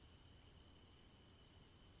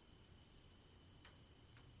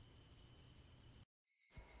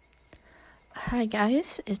Hi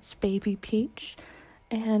guys, it's Baby Peach,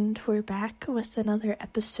 and we're back with another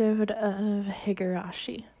episode of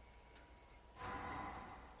Higurashi.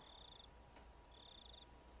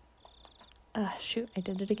 Shoot, I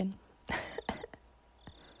did it again.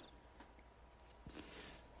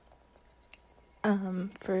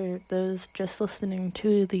 For those just listening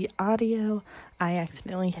to the audio, I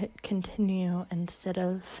accidentally hit continue I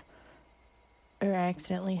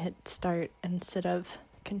accidentally hit start instead of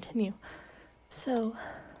continue. So,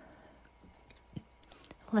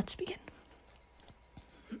 let's begin.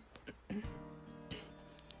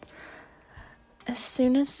 As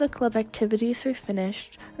soon as the club activities were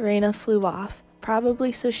finished, Raina flew off,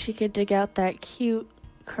 probably so she could dig out that cute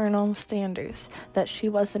Colonel Sanders that she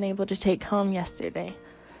wasn't able to take home yesterday.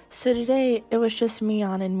 So today, it was just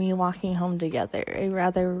Mion and me walking home together, a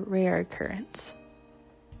rather rare occurrence.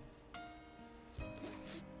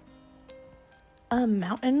 A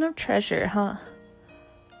mountain of treasure, huh?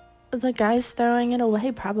 The guys throwing it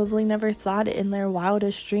away probably never thought in their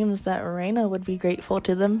wildest dreams that Raina would be grateful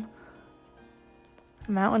to them.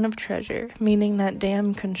 Mountain of treasure, meaning that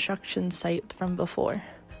damn construction site from before.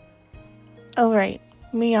 Oh right,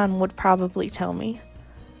 Mion would probably tell me.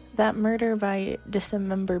 That murder by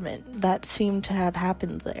dismemberment that seemed to have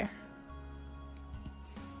happened there.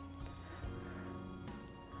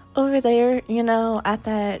 Over there, at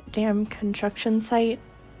that damn construction site,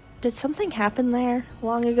 did something happen there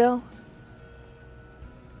long ago?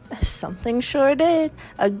 Something sure did.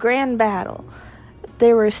 A grand battle.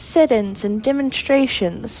 There were sit-ins and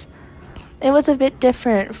demonstrations. It was a bit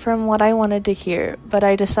different from what I wanted to hear, but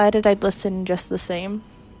I decided I'd listen just the same.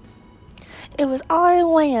 It was our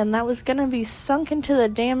land that was gonna be sunk into the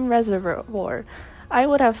damn reservoir. I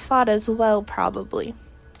would have fought as well, probably.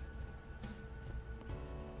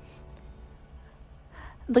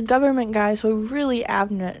 The government guys were really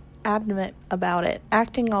adamant about it,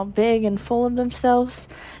 acting all big and full of themselves.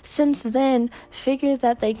 Since then, figured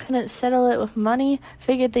that they couldn't settle it with money,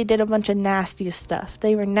 figured they did a bunch of nasty stuff.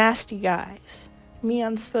 They were nasty guys.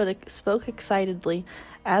 Mion spoke excitedly,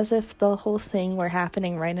 as if the whole thing were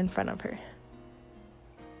happening right in front of her.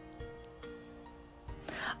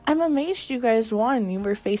 I'm amazed you guys won. You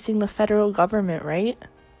were facing the federal government, right?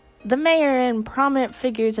 The mayor and prominent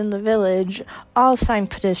figures in the village all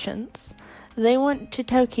signed petitions. They went to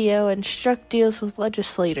Tokyo and struck deals with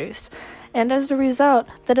legislators, and as a result,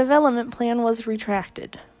 the development plan was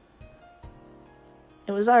retracted.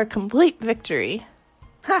 It was our complete victory.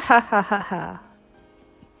 Ha ha ha ha ha.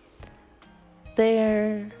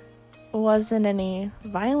 There wasn't any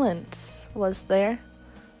violence, was there?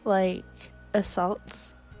 Like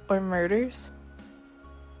assaults or murders?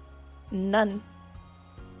 None.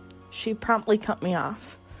 She promptly cut me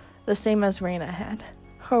off, the same as Raina had.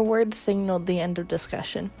 Her words signaled the end of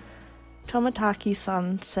discussion.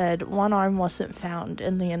 Tomitaki-san said one arm wasn't found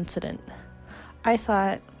in the incident. I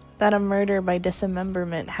thought that a murder by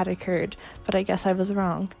dismemberment had occurred, but I guess I was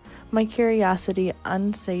wrong. My curiosity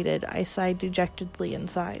unsated, I sighed dejectedly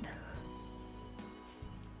inside.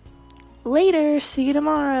 Later, see you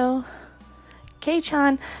tomorrow.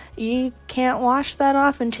 Kei-chan, you can't wash that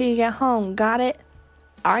off until you get home, got it?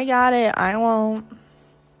 I got it, I won't.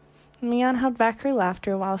 Mion held back her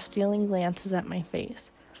laughter while stealing glances at my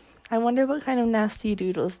face. I wonder what kind of nasty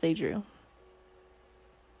doodles they drew.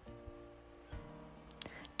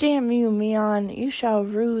 Damn you, Mion, you shall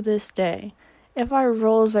rue this day. If our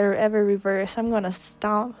roles are ever reversed, I'm gonna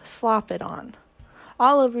slop it on.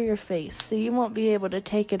 All over your face, so you won't be able to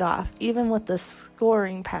take it off, even with the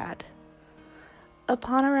scoring pad.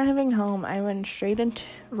 Upon arriving home, I ran straight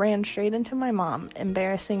into my mom,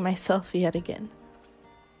 embarrassing myself yet again.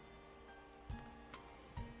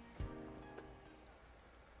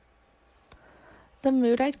 The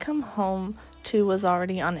mood I'd come home to was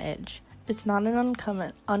already on edge. It's not an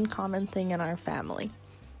uncommon thing in our family.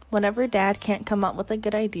 Whenever Dad can't come up with a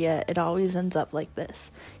good idea, it always ends up like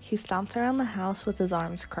this. He stomps around the house with his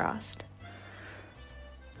arms crossed.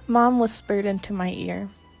 Mom whispered into my ear,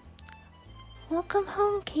 "Welcome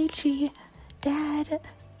home, Keiichi. Dad,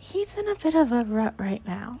 he's in a bit of a rut right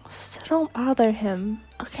now, so don't bother him,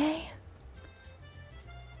 okay?"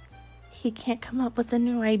 He can't come up with a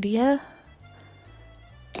new idea?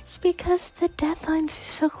 It's because the deadlines are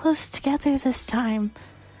so close together this time.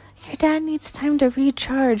 Your dad needs time to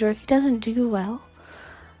recharge or he doesn't do well.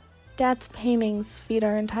 Dad's paintings feed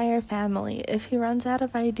our entire family. If he runs out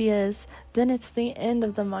of ideas, then it's the end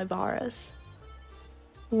of the Maibaras.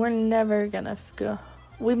 We've never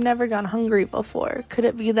gone hungry before. Could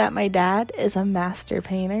it be that my dad is a master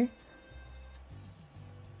painter?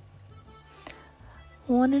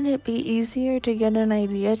 Wouldn't it be easier to get an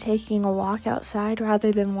idea taking a walk outside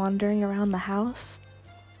rather than wandering around the house?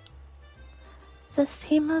 The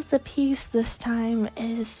theme of the piece this time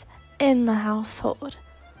is in the household,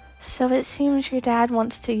 so it seems your dad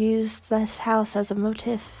wants to use this house as a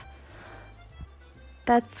motif.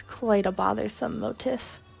 That's quite a bothersome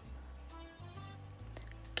motif.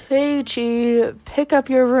 Keiichi, pick up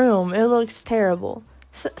your room. It looks terrible.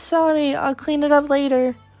 Sorry, I'll clean it up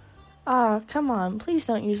later. Ah, come on, please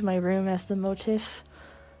don't use my room as the motif.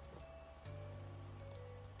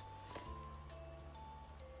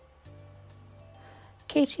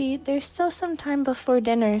 Keiichi, there's still some time before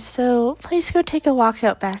dinner, so please go take a walk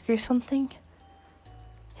out back or something.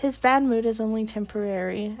 His bad mood is only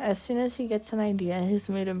temporary. As soon as he gets an idea, his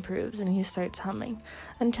mood improves and he starts humming.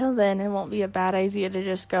 Until then, it won't be a bad idea to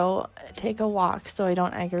just go take a walk so I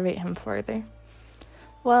don't aggravate him further.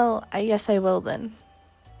 Well, I guess I will then.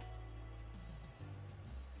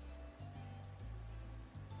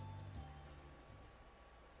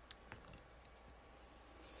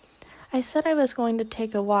 I said I was going to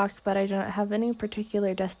take a walk, but I don't have any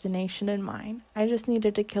particular destination in mind. I just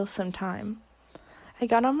needed to kill some time. I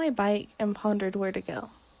got on my bike and pondered where to go.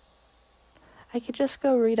 I could just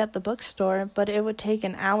go read at the bookstore, but it would take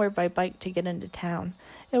an hour by bike to get into town.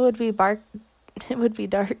 It would be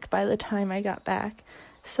dark by the time I got back,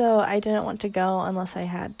 so I didn't want to go unless I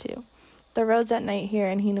had to. The roads at night here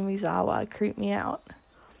in Hinamizawa creep me out.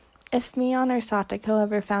 If Mion or Satoko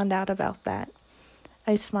ever found out about that,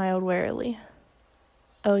 I smiled warily.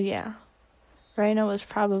 Oh yeah, Rhino was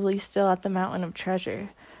probably still at the Mountain of Treasure,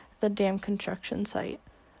 the dam construction site.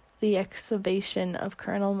 The excavation of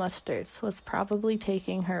Colonel Mustard's was probably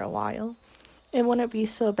taking her a while. It wouldn't be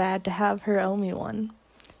so bad to have her owe me one.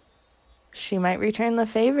 She might return the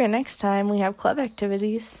favor next time we have club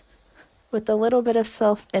activities. With a little bit of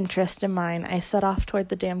self-interest in mind, I set off toward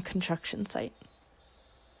the dam construction site.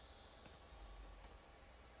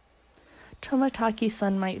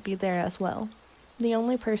 Tomotaki's-san might be there as well, the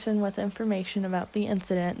only person with information about the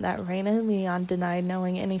incident that Reina Mion denied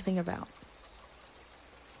knowing anything about.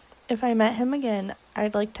 If I met him again,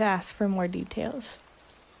 I'd like to ask for more details.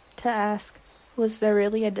 To ask, was there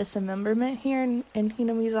really a dismemberment here in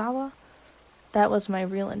Hinamizawa? That was my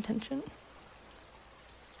real intention.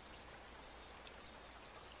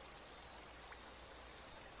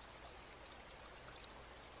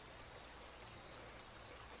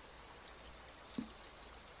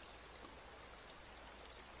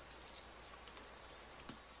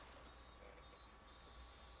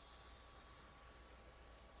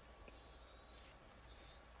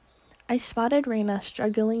 I spotted Reina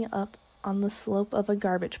struggling up on the slope of a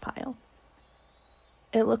garbage pile.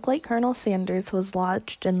 It looked like Colonel Sanders was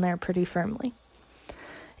lodged in there pretty firmly.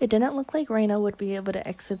 It didn't look like Reina would be able to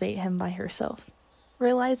excavate him by herself.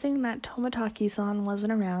 Realizing that Tomotaki's-san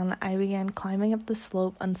wasn't around, I began climbing up the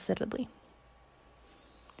slope unsteadily.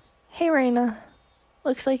 Hey Reina,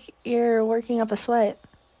 looks like you're working up a sweat.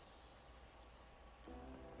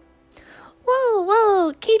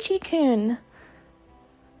 Whoa, Keiichi-kun!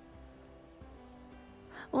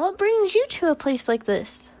 What brings you to a place like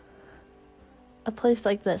this? A place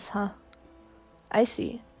like this, huh? I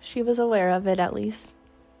see. She was aware of it, at least.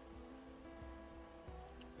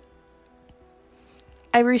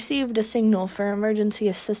 I received a signal for emergency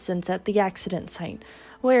assistance at the accident site.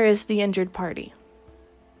 Where is the injured party?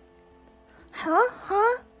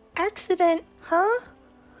 Huh? Accident, huh?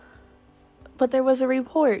 But there was a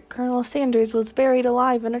report. Colonel Sanders was buried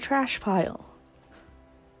alive in a trash pile.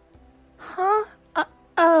 Huh?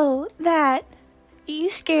 Oh, that. You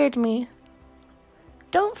scared me.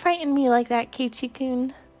 Don't frighten me like that,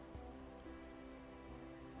 Keiichi-kun.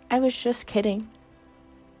 I was just kidding.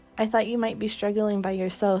 I thought you might be struggling by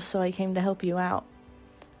yourself, so I came to help you out.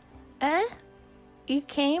 You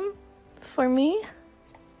came? For me?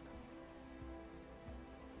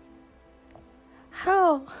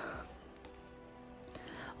 How?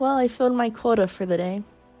 Well, I filled my quota for the day.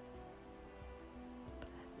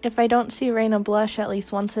 If I don't see Reina blush at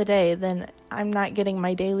least once a day, then I'm not getting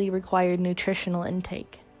my daily required nutritional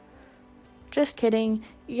intake. Just kidding,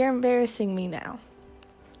 you're embarrassing me now.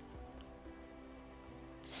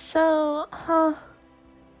 So,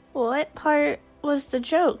 what part was the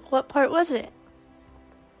joke? What part was it?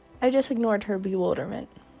 I just ignored her bewilderment.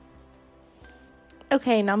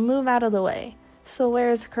 Okay, now move out of the way. So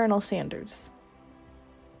where is Colonel Sanders?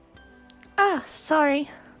 Sorry.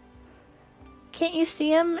 Can't you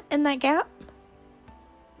see him in that gap?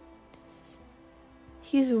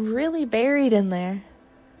 He's really buried in there.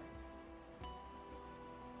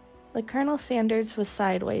 The Colonel Sanders was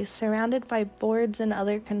sideways, surrounded by boards and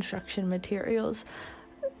other construction materials,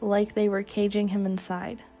 like they were caging him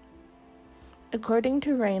inside. According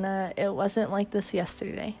to Raina, it wasn't like this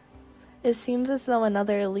yesterday. It seems as though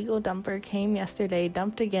another illegal dumper came yesterday,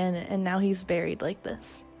 dumped again, and now he's buried like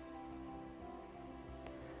this.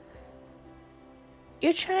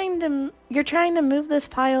 You're trying to move this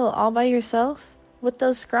pile all by yourself? With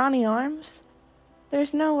those scrawny arms?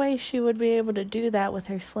 There's no way she would be able to do that with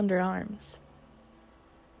her slender arms.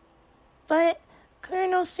 But,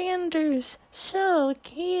 Colonel Sanders, so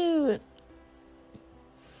cute.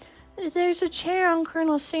 There's a chair on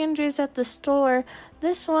Colonel Sanders at the store.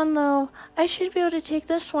 This one, though, I should be able to take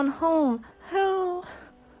this one home. How?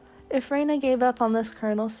 If Raina gave up on this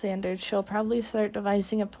Colonel Sanders, she'll probably start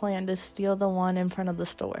devising a plan to steal the one in front of the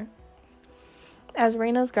store. As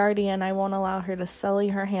Raina's guardian, I won't allow her to sully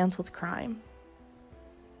her hands with crime.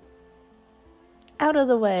 Out of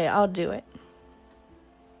the way, I'll do it.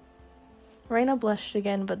 Raina blushed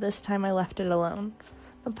again, but this time I left it alone.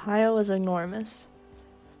 The pile was enormous.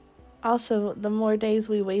 Also, the more days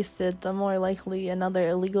we wasted, the more likely another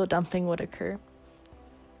illegal dumping would occur.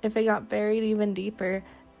 If it got buried even deeper,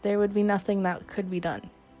 there would be nothing that could be done.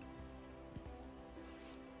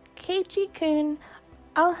 Keiichi-kun,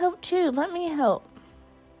 I'll help too. Let me help.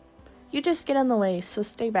 You just get in the way, so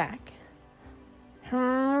stay back.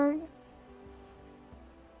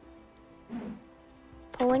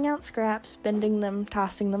 Pulling out scraps, bending them,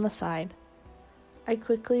 tossing them aside, I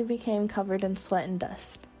quickly became covered in sweat and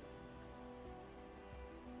dust.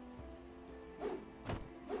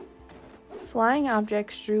 Flying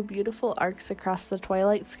objects drew beautiful arcs across the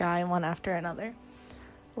twilight sky one after another.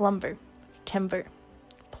 Lumber, timber,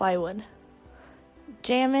 plywood.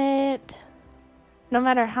 Damn it! No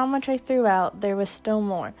matter how much I threw out, there was still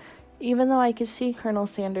more, even though I could see Colonel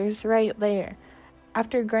Sanders right there.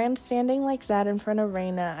 After grandstanding like that in front of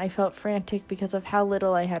Raina, I felt frantic because of how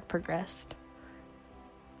little I had progressed.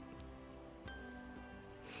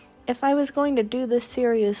 If I was going to do this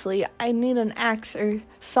seriously, I'd need an axe or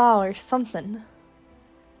saw or something.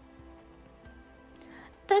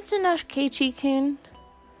 That's enough, Keiichi-kun.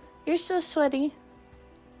 You're so sweaty.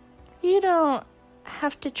 You don't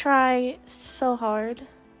have to try so hard.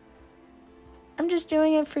 I'm just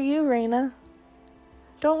doing it for you, Raina.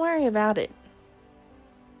 Don't worry about it.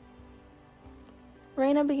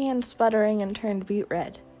 Raina began sputtering and turned beet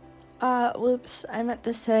red. Whoops, I meant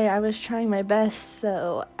to say I was trying my best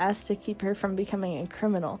so as to keep her from becoming a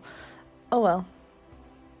criminal. Oh well.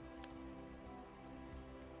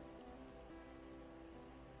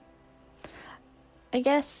 I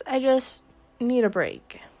guess I just need a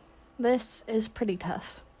break. This is pretty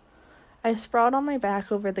tough. I sprawled on my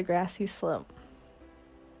back over the grassy slope.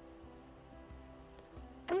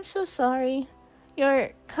 I'm so sorry.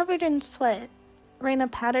 You're covered in sweat.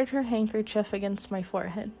 Raina patted her handkerchief against my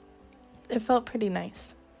forehead. It felt pretty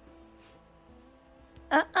nice.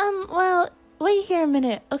 Well, wait here a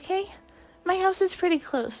minute, okay? My house is pretty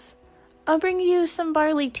close. I'll bring you some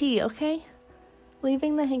barley tea, okay?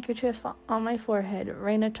 Leaving the handkerchief on my forehead,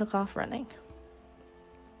 Raina took off running.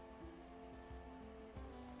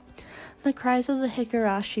 The cries of the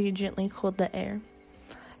higurashi gently cooled the air.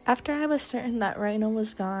 After I was certain that Raina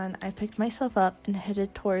was gone, I picked myself up and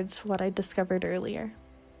headed towards what I discovered earlier.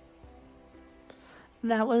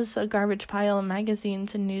 That was a garbage pile of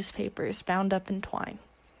magazines and newspapers bound up in twine.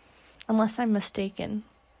 Unless I'm mistaken.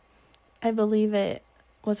 I believe it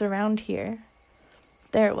was around here.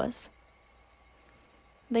 There it was.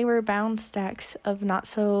 They were bound stacks of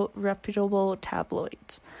not-so-reputable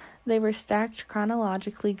tabloids. They were stacked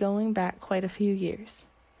chronologically going back quite a few years.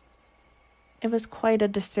 It was quite a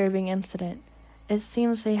disturbing incident. It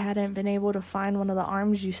seems they hadn't been able to find one of the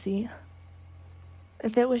arms, you see.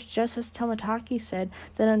 If it was just as Tomataki said,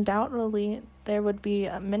 then undoubtedly there would be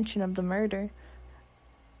a mention of the murder.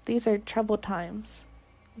 These are troubled times.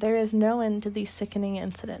 There is no end to these sickening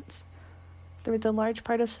incidents. There was a large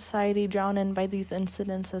part of society drawn in by these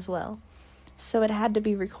incidents as well, so it had to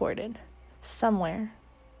be recorded. Somewhere.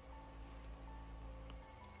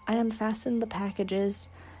 I unfastened the packages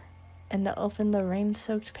and opened the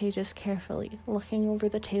rain-soaked pages carefully, looking over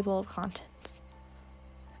the table of contents.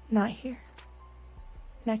 Not here.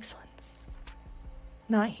 Next one.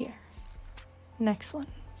 Not here. Next one.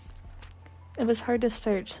 It was hard to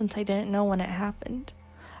search since I didn't know when it happened.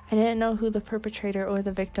 I didn't know who the perpetrator or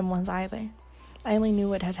the victim was either. I only knew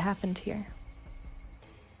what had happened here.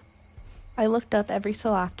 I looked up every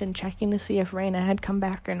so often, checking to see if Raina had come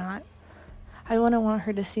back or not. I wouldn't want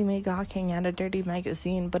her to see me gawking at a dirty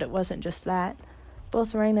magazine, but it wasn't just that.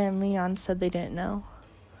 Both Raina and Mion said they didn't know.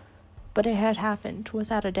 but it had happened,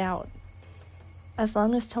 without a doubt. As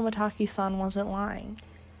long as Tomotaki-san wasn't lying.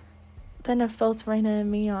 Then if both Reina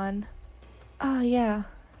and Mion... Ah, yeah,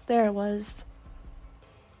 there it was.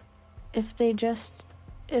 If they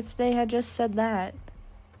had just said that,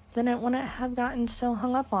 then it wouldn't have gotten so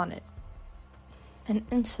hung up on it. An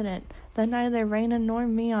incident that neither Reina nor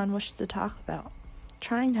Mion wished to talk about,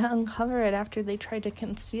 trying to uncover it after they tried to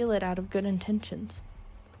conceal it out of good intentions.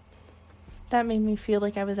 That made me feel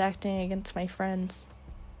like I was acting against my friends.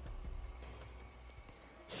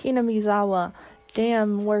 Hinamizawa,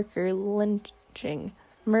 dam worker lynching,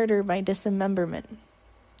 murder by dismemberment.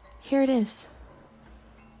 Here it is.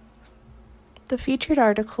 The featured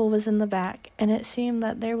article was in the back, and it seemed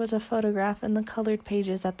that there was a photograph in the colored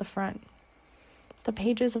pages at the front. The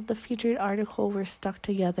pages of the featured article were stuck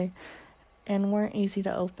together and weren't easy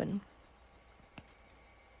to open.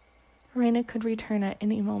 Reina could return at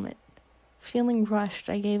any moment. Feeling rushed,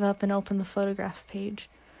 I gave up and opened the photograph page.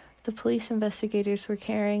 The police investigators were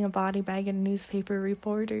carrying a body bag and newspaper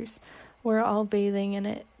reporters were all bathing in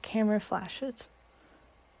it, camera flashes.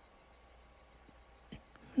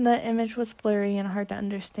 The image was blurry and hard to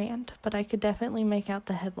understand, but I could definitely make out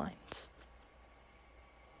the headlines.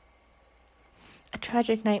 A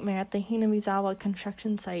tragic nightmare at the Hinamizawa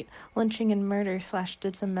construction site, lynching and murder /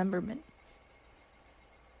 dismemberment.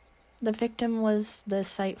 The victim was the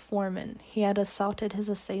site foreman. He had assaulted his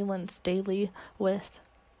assailants daily with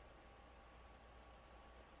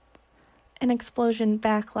an explosion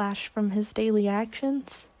backlash from his daily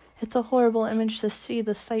actions. It's a horrible image to see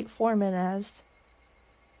the site foreman as.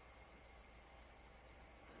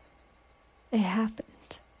 It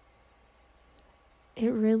happened. It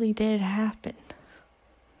really did happen.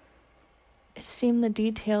 It seemed the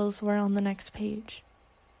details were on the next page.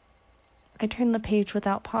 I turned the page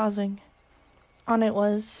without pausing. On it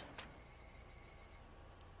was,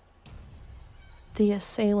 the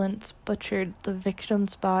assailants butchered the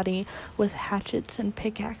victim's body with hatchets and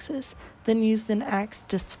pickaxes, then used an axe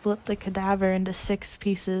to split the cadaver into 6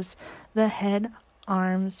 pieces, the head,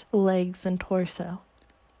 arms, legs, and torso.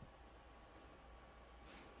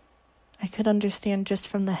 I could understand just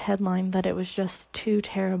from the headline that it was just too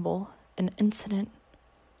terrible an incident.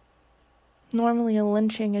 Normally a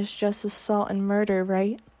lynching is just assault and murder,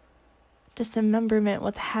 right? Dismemberment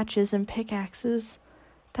with hatchets and pickaxes.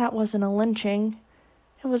 That wasn't a lynching.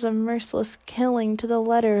 It was a merciless killing to the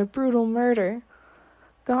letter, a brutal murder.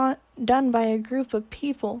 Done by a group of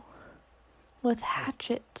people. With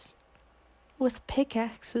hatchets. With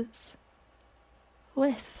pickaxes.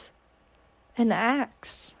 With an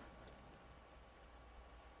axe.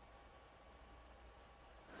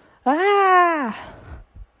 Ah!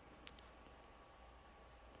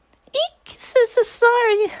 Eek, says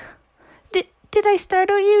sorry. Did I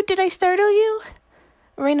startle you? Did I startle you?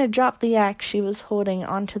 Reina dropped the axe she was holding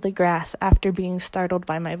onto the grass after being startled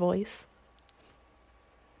by my voice.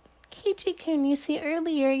 Kichi-kun, you see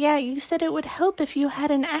earlier, yeah, you said it would help if you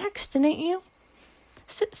had an axe, didn't you?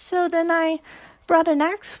 So then I brought an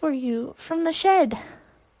axe for you from the shed.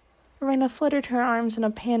 Reina fluttered her arms in a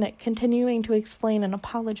panic, continuing to explain and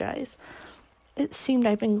apologize. It seemed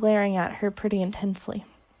I'd been glaring at her pretty intensely.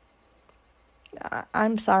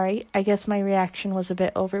 I'm sorry. I guess my reaction was a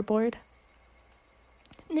bit overboard.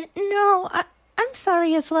 No, I'm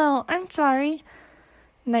sorry as well. I'm sorry.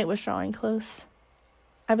 Night was drawing close.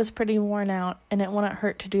 I was pretty worn out, and it wouldn't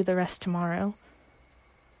hurt to do the rest tomorrow.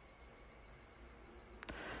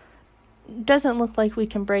 Doesn't look like we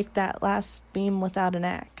can break that last beam without an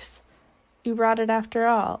axe. You brought it after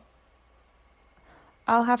all.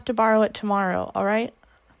 I'll have to borrow it tomorrow, all right?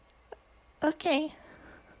 Okay.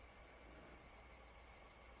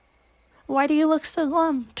 Why do you look so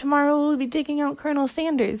glum? Tomorrow we'll be digging out Colonel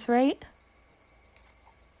Sanders, right?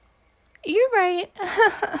 You're right.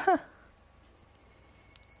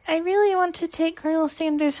 I really want to take Colonel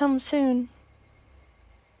Sanders home soon.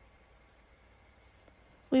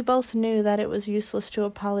 We both knew that it was useless to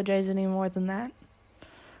apologize any more than that.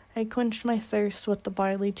 I quenched my thirst with the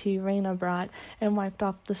barley tea Reina brought and wiped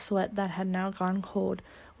off the sweat that had now gone cold.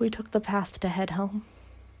 We took the path to head home.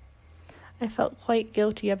 I felt quite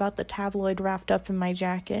guilty about the tabloid wrapped up in my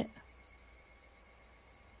jacket.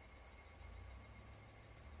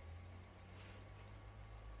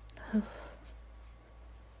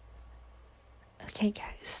 Okay,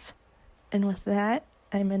 guys. And with that,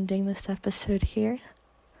 I'm ending this episode here.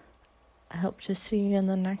 I hope to see you in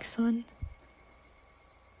the next one.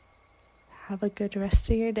 Have a good rest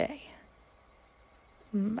of your day.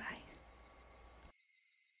 Bye.